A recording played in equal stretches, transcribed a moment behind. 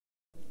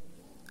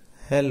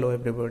Hello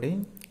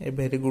everybody, a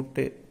very good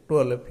day to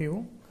all of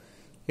you.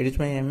 It is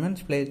my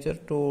immense pleasure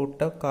to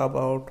talk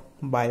about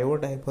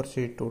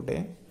biodiversity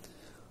today,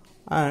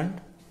 and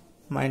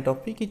my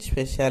topic is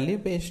specially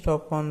based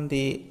upon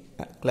the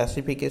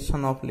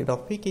classification of living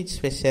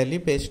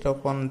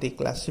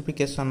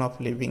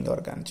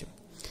organism.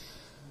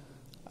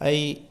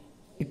 I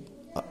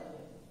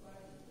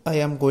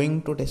am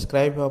going to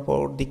describe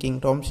about the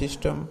kingdom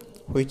system,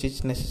 which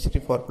is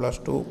necessary for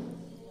 +2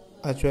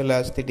 as well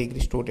as the degree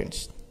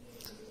students.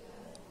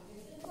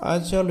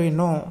 As all we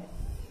know,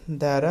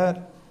 there are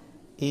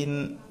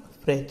in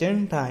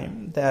present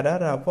time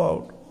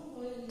about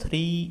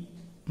 3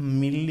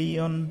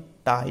 million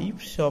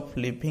types of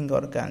living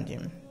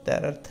organisms.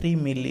 There are 3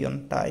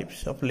 million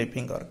types of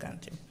living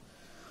organisms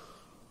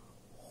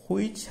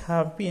which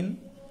have been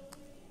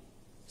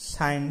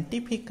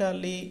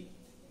scientifically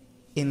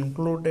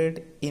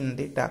included in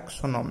the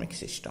taxonomic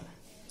system,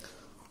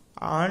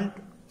 and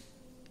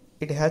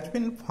it has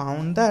been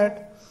found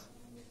that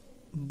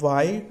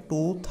by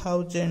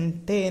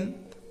 2010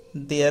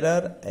 there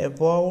are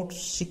about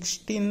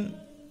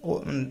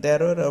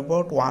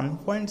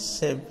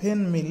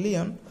 1.7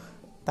 million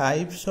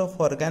types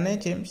of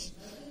organisms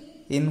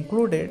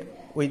included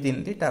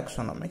within the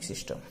taxonomic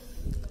system.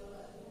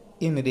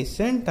 In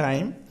recent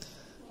time,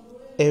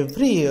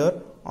 every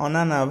year on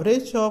an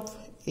average of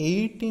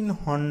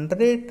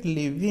 1800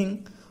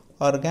 living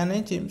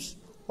organisms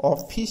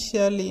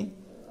officially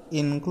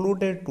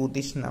included to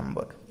this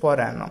number per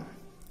annum.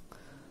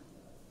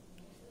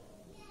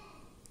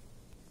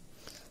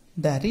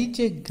 There is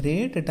a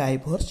great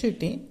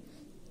diversity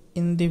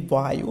in the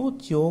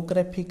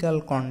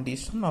biogeographical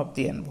condition of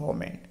the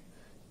environment.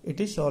 It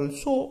is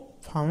also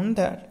found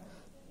that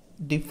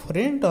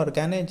different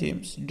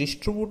organisms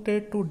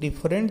distributed to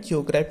different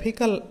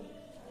geographical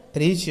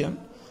region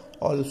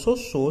also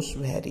shows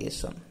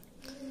variation.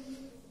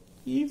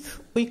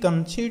 If we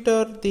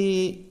consider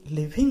the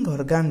living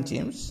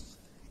organisms,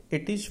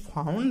 it is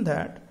found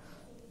that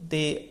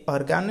the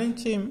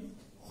organism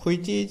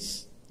which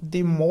is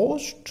the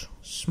most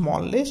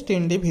smallest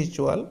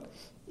individual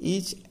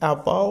is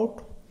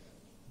about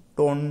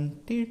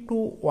 20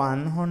 to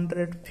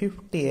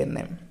 150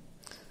 nm.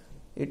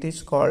 It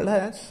is called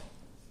as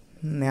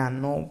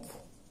nano.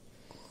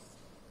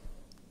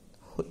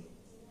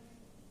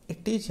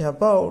 It is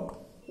about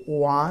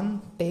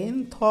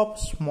 1/10 of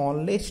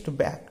smallest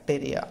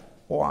bacteria.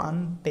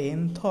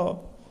 1/10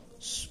 of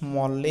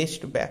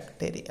smallest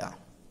bacteria.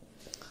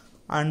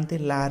 And the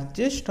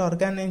largest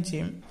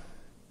organism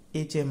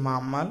is a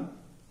mammal,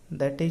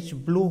 that is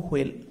blue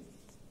whale.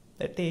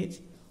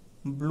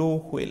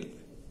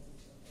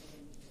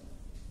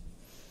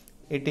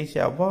 It is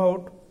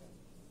about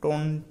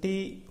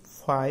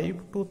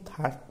 25 to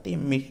 30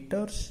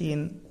 meters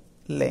in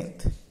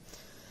length.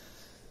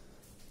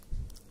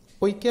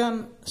 We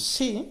can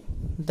see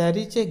there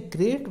is a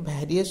great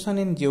variation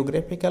in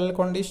geographical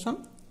condition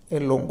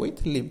along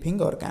with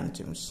living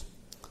organisms,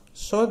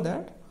 so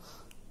that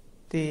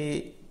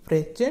the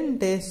present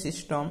day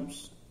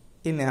systems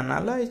in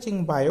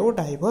analyzing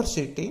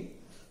biodiversity,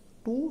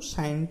 two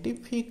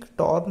scientific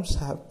terms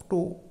have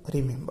to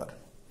remember: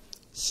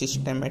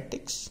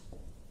 systematics.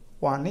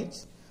 One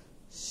is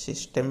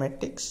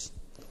systematics.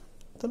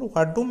 So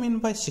what do you mean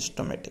by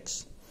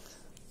systematics?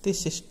 The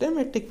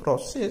systematic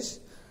process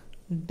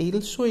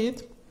deals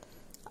with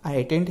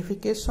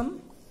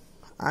identification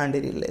and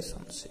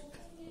relationship.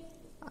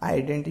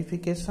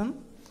 Identification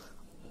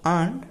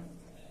and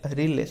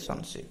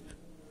relationship.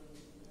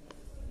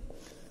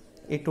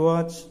 It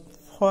was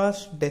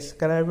first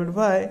described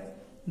by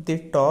the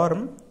term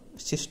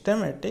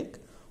systematic,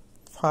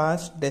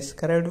 first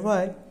described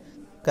by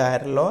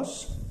Carlos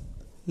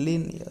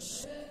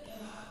Linnaeus.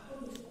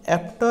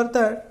 After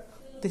that,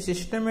 the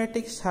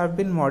systematics have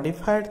been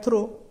modified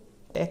through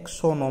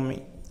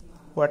taxonomy.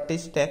 What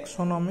is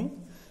taxonomy?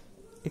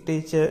 It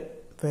is a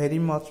very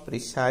much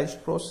precise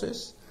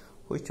process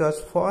which was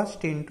first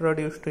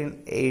introduced in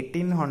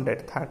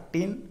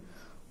 1813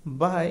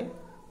 by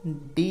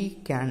De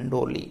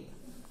Candolle.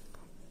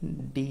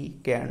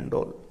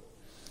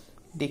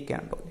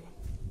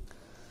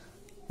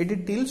 It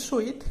deals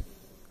with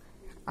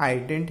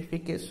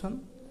identification,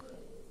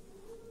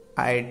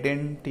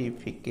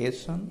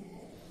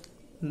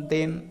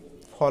 then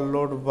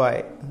followed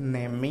by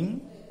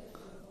naming,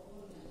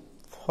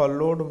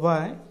 followed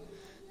by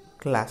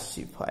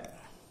classifying.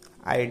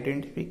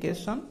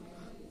 Identification,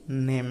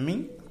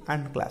 naming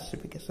and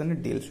classification.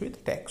 It deals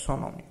with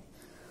taxonomy.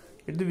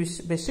 It is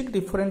the basic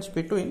difference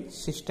between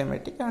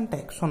systematic and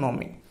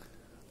taxonomy.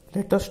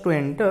 Let us to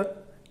enter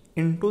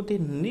into the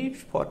need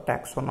for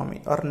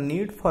taxonomy or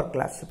need for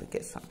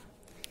classification.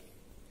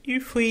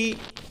 If we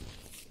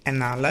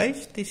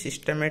analyze the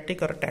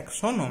systematic or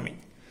taxonomy,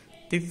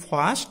 the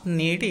first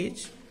need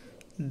is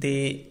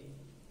the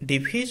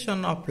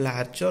division of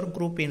larger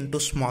group into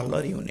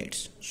smaller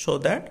units, so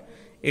that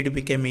it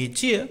became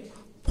easier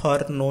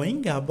for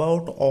knowing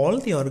about all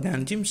the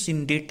organisms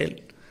in detail.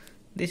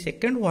 The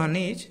second one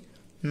is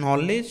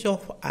knowledge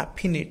of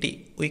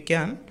affinity. We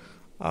can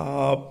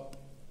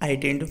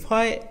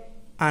identify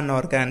an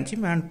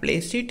organism and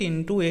place it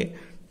into a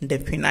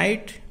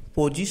definite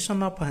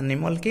position of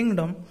animal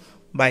kingdom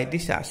by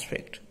this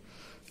aspect.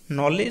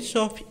 Knowledge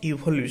of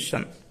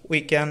evolution,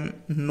 we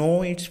can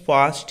know its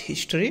past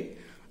history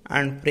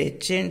and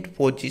present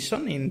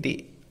position in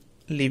the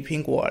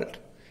living world.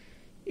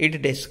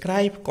 It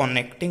describes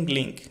connecting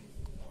link.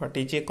 What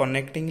is a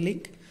connecting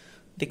link?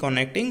 The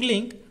connecting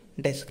link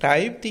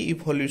describes the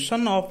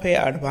evolution of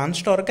an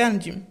advanced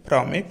organism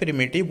from a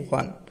primitive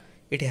one.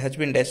 It has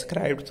been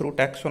described through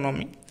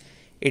taxonomy.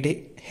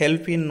 It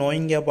helps in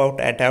knowing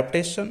about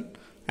adaptation,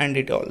 and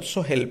it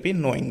also helps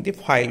in knowing the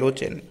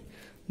phylogeny.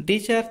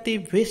 These are the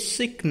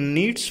basic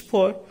needs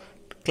for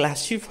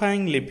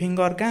classifying living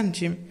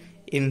organisms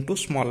into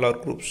smaller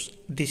groups.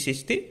 This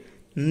is the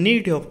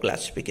need of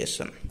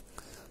classification.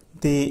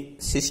 The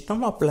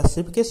system of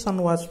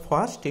classification was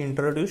first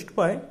introduced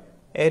by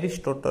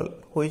Aristotle,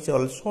 who is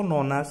also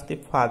known as the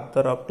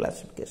father of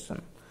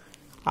classification.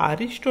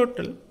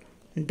 Aristotle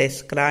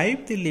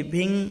described the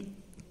living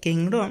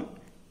kingdom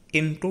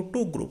into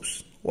two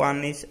groups.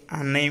 One is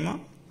Anima,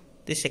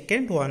 the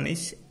second one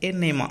is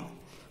Anima.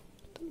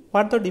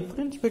 What the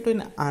difference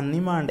between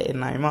Anima and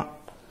Anima?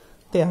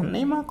 The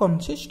Anima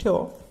consists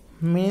of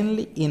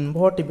mainly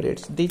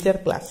invertebrates. These are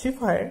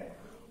classified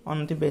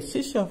on the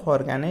basis of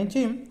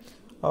organism.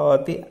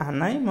 The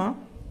Anima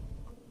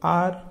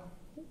are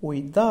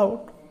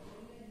without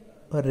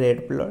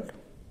red blood,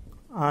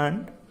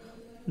 and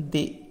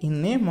the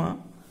Anima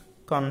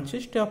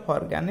consist of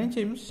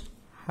organisms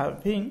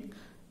having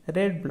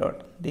red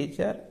blood. These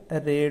are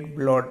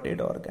red-blooded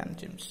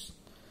organisms.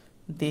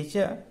 These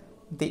are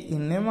the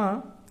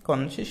Anima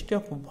consist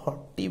of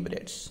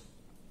vertebrates.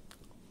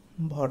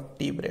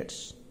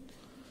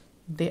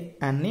 The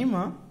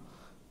Anima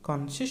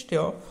consist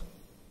of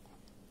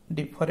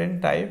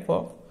different type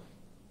of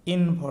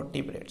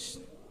invertebrates.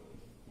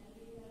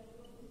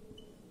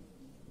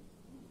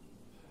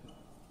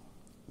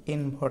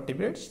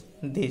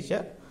 These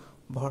are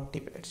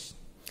vertebrates.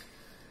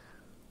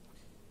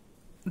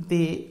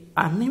 The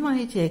Anima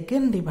is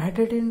again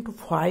divided into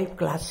 5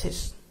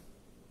 classes.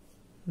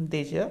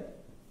 These are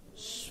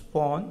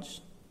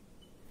sponge.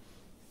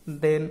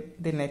 Then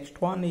the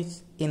next one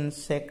is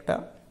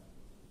insecta.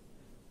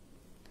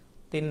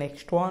 The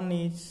next one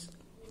is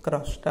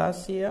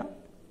crustacea,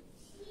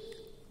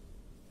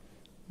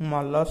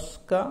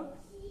 mollusca,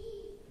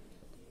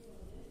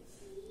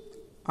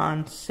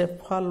 and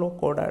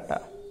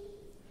cephalochordata,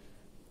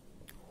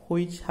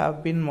 which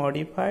have been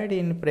modified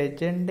in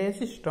present day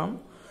system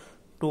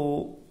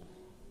to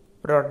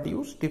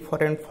produce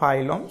different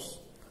phylums,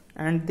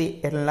 and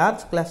the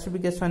enlarged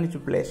classification is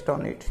based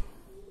on it.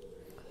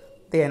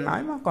 The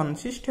Anima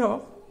consists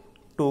of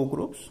 2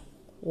 groups.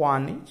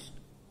 One is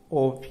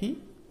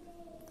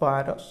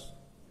oviparous,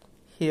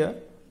 here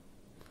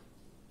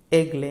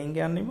egg-laying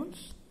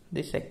animals.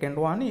 The second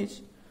one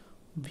is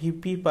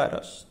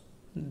viviparous.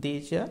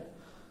 These are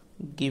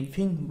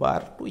giving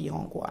birth to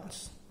young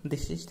ones.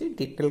 This is the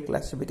detailed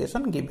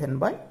classification given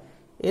by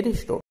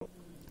Aristotle.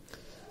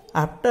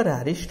 After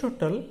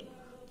Aristotle,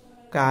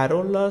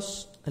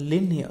 Carolus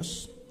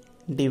Linnaeus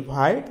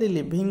divided the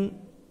living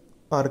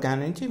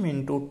organism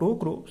into 2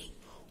 groups.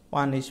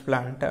 One is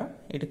planta.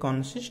 It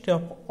consists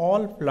of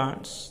all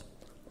plants.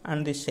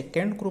 And the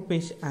second group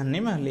is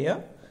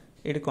animalia.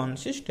 It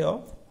consists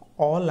of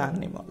all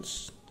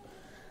animals.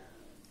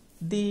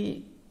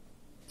 The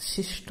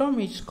system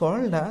is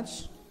called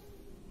as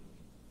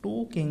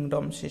 2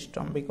 kingdom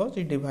system because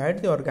it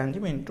divides the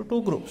organism into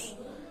 2 groups.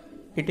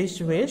 It is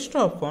based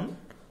upon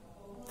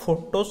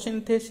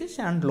photosynthesis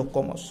and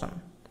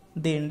locomotion.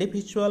 The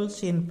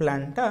individuals in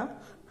planta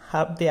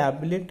have the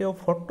ability of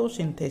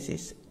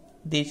photosynthesis.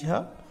 These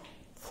have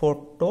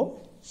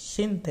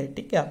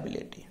photosynthetic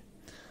ability.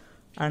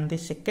 And the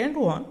second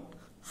one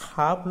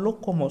have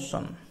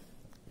locomotion.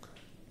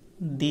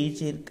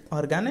 These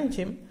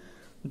organisms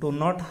do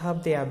not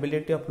have the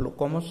ability of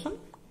locomotion,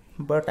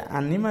 but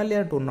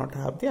animalia do not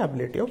have the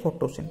ability of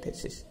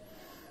photosynthesis.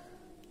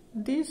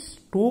 This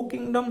 2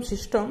 kingdom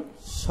system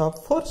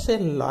suffers a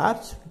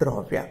large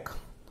drawback.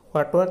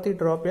 What were the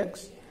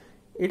drawbacks?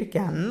 It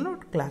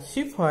cannot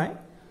classify,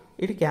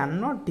 it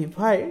cannot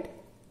divide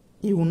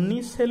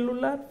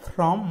unicellular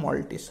from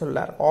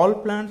multicellular. All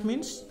plant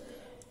means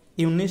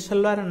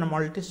unicellular and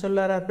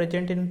multicellular are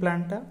present in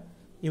planta.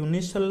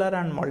 Unicellular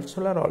and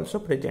multicellular are also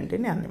present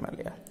in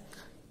animalia.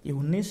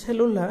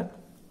 Unicellular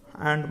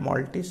and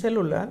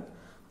multicellular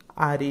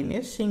are in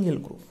a single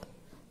group.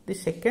 The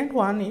second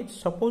one is,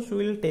 suppose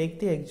we will take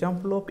the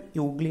example of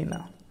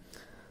Euglena.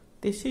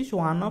 This is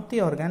one of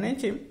the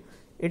organism.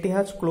 It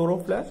has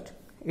chloroplast.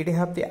 It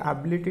has the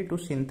ability to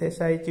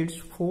synthesize its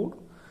food,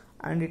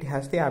 and it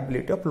has the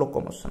ability of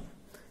locomotion.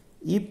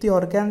 If the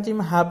organism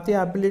have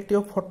the ability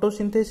of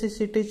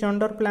photosynthesis, it is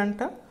under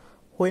planta.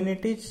 When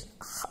it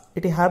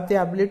have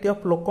the ability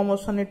of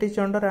locomotion, it is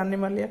under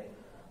animalia.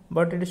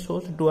 But it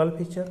shows dual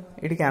feature.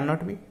 It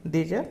cannot be.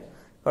 These are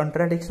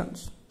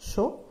contradictions.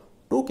 So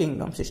 2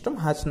 kingdom system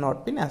has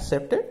not been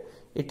accepted.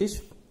 It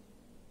is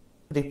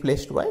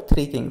replaced by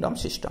 3 kingdom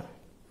system.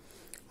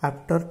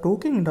 After two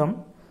kingdoms,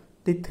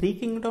 the three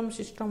kingdom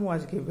system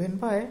was given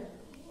by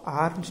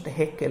Ernst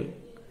Haeckel.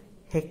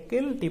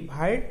 Haeckel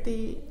divided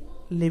the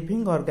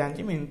living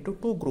organism into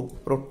two groups,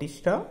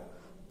 Protista,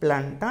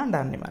 Planta and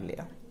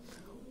Animalia.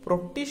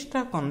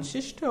 Protista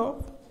consist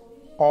of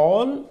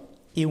all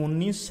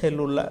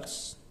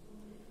unicellulars.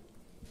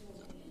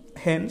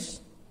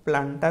 Hence,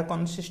 Planta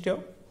consist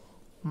of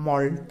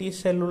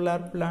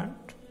multicellular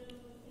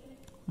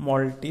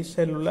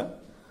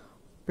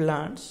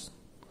plants.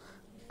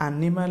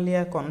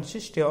 Animalia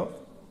consist of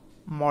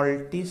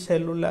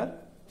multicellular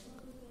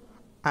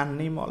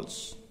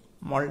animals.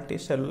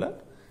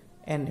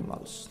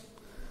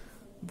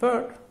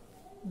 But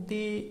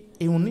the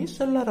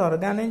unicellular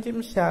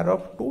organisms are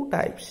of two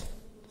types.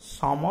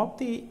 Some of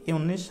the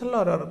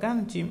unicellular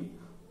organisms,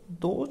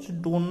 those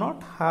do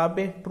not have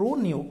a true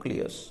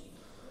nucleus.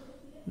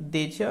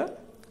 These are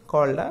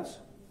called as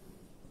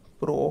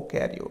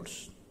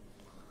prokaryotes.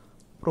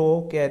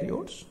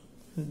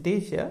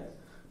 These are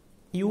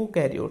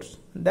eukaryotes.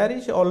 There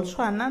is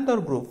also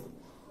another group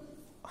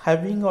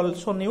having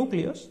also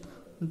nucleus.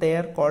 They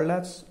are called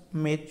as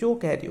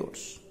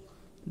mesokaryotes.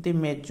 The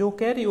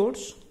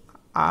mesokaryotes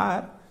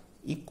are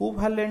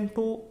equivalent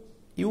to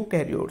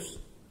eukaryotes.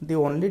 The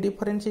only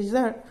difference is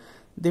that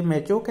the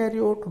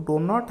mesokaryotes do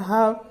not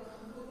have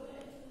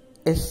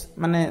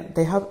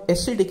they have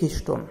acidic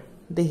histone.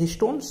 The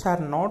histones are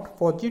not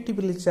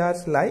positively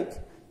charged like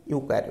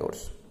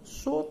eukaryotes.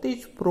 So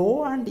these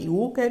pro and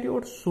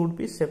eukaryotes should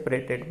be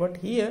separated, but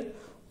here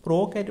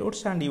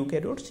prokaryotes and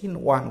eukaryotes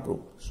in one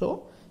group,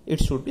 so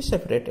it should be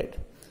separated.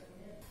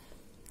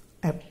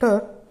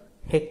 After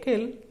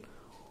Haeckel,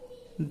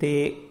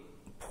 the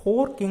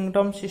four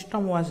kingdom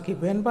system was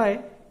given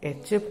by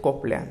H.F.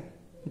 Copeland.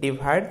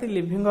 Divide the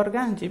living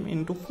organism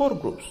into four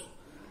groups.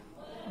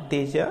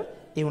 These are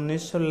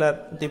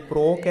unicellular. The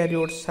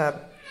prokaryotes are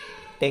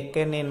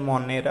taken in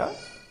Monera,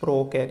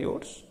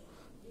 prokaryotes.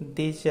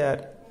 These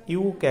are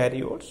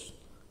eukaryotes,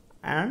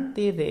 and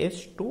the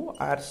rest two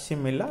are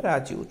similar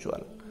as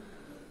usual.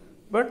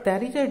 But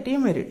there is a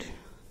demerit.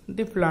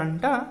 The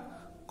planta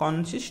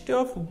consists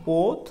of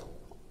both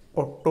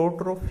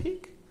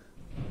autotrophic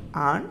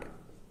and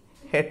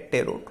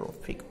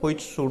heterotrophic,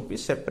 which should be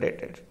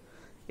separated.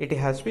 It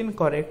has been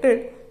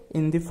corrected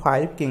in the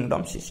five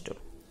kingdom system.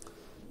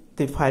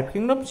 The five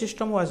kingdom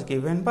system was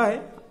given by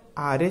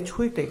R.H.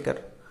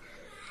 Whittaker.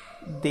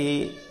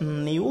 The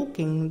new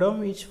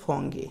kingdom is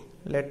fungi.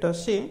 Let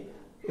us say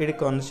it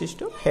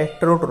consists of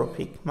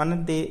heterotrophic,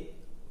 means the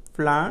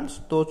plants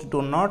those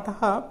do not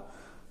have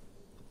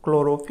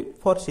chlorophyll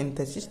for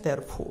synthesis their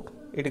food.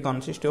 It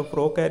consists of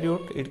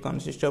prokaryote, it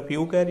consists of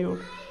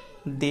eukaryote.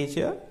 These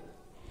are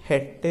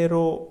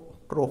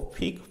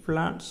heterotrophic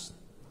plants.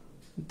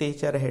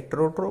 These are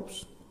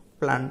heterotrophs,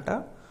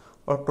 planta,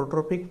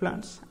 autotrophic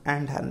plants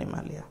and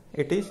Animalia.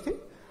 It is the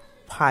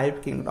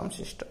five kingdom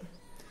system.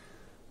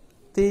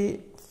 The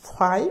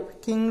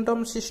five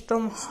kingdom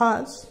system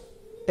has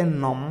a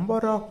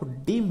number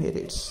of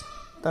demerits.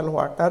 Then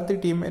what are the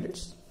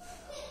demerits?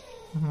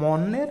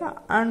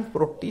 Monera and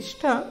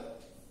Protista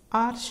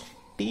are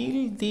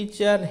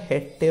these are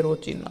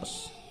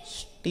heterogeneous.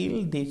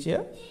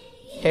 It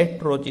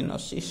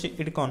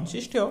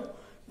consists of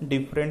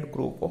different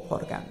group of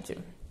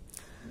organisms.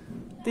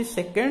 The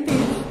second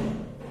is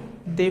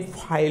the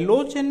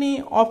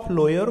phylogeny of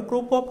lower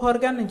group of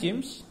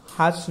organisms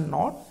has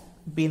not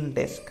been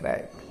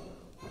described.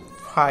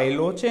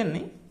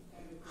 Phylogeny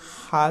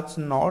has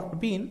not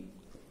been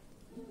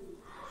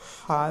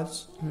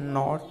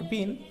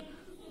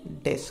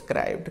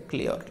described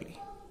clearly.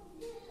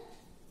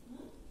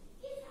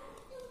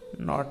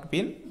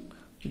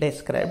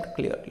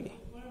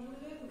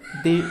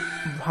 The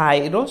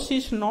virus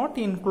is not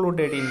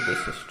included in the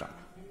system.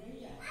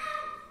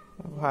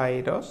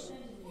 Virus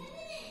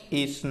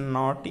is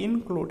not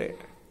included.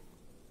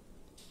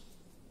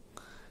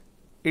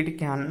 It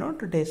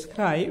cannot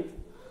describe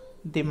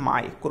the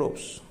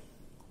microbes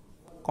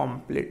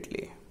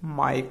completely.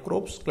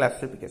 Microbes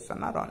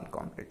classification are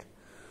incomplete.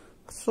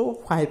 So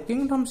five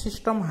kingdom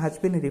system has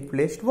been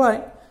replaced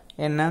by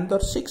another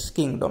six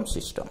kingdom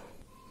system.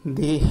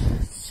 The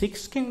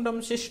six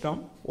kingdom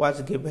system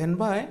was given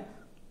by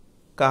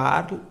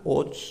Carl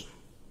Oates.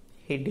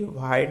 He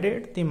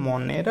divided the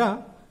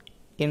Monera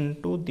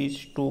into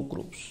these two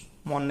groups.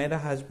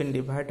 Monera has been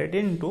divided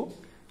into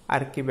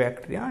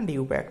Archaebacteria and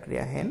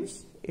Eubacteria.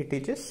 Hence, it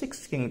is a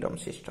six kingdom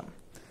system.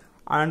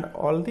 And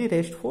all the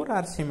rest four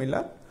are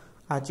similar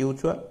as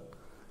usual.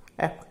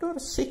 After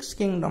six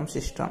kingdom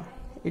system,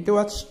 it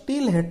was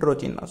still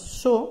heterogeneous.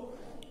 So,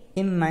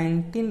 in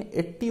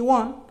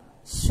 1981,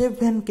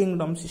 seven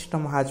kingdom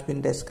system has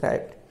been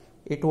described.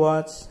 It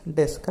was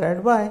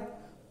described by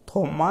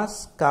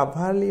Thomas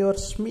Cavalier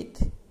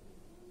Smith.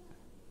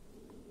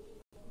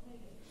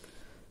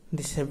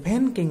 The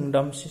seven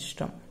kingdom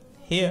system,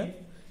 here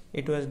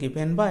it was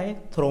given by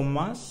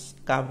Thomas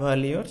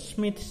Cavalier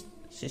Smith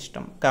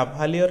system.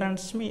 Cavalier and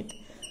Smith,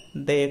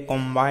 they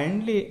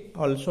combinedly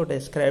also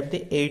describe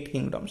the eight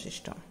kingdom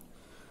system.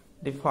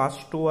 The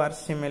first two are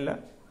similar.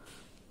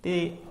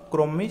 The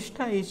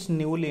chromista is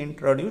newly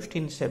introduced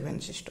in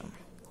 7 system.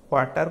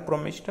 What are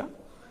chromista?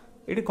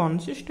 It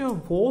consists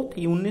of both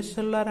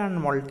unicellular and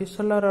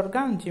multicellular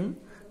organisms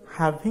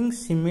having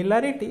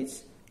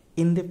similarities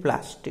in the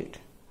plastid.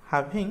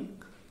 Having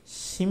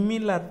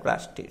similar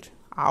plastid.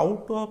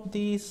 Out of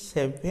the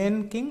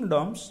 7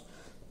 kingdoms,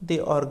 the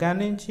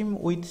organisms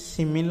with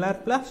similar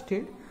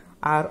plastid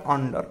are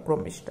under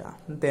chromista.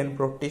 Then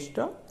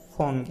protista,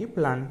 fungi,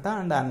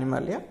 planta and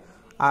animalia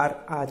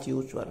are as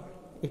usual.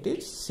 It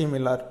is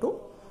similar to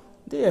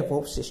the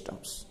above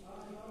systems.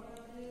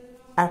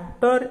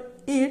 After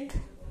it,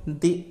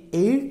 the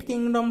 8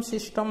 kingdom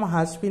system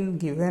has been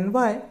given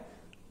by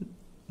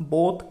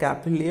both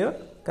Cavalier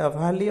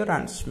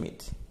and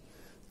Smith.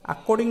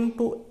 According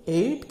to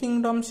 8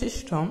 kingdom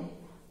system,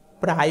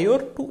 prior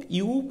to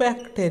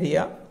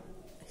eubacteria,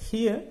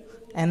 here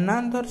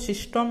another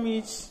system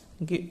is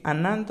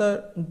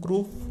another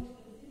group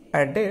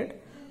added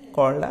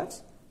called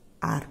as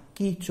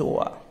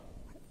Archezoa.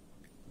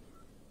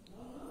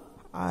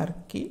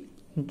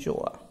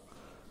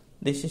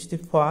 This is the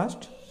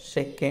first,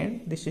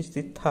 second, this is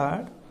the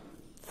third,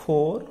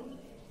 4,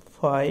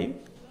 5,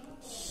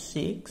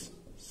 6,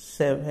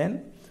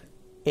 7,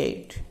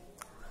 8.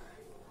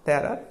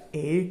 There are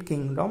 8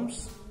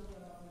 kingdoms,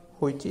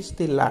 which is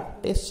the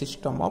latest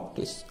system of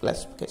this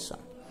classification.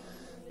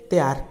 The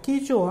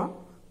Archezoa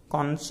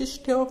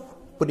consists of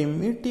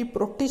primitive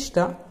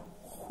protista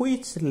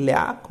which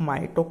lack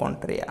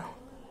mitochondria,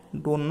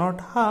 do not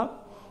have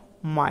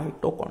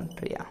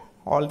mitochondria.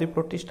 All the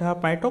protista have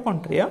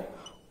mitochondria,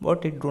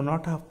 but it do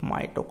not have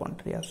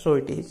mitochondria, so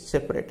it is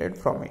separated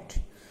from it.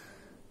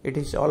 It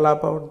is all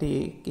about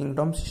the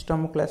kingdom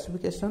system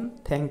classification.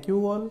 Thank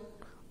you all.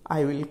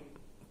 I will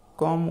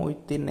come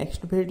with the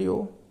next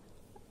video.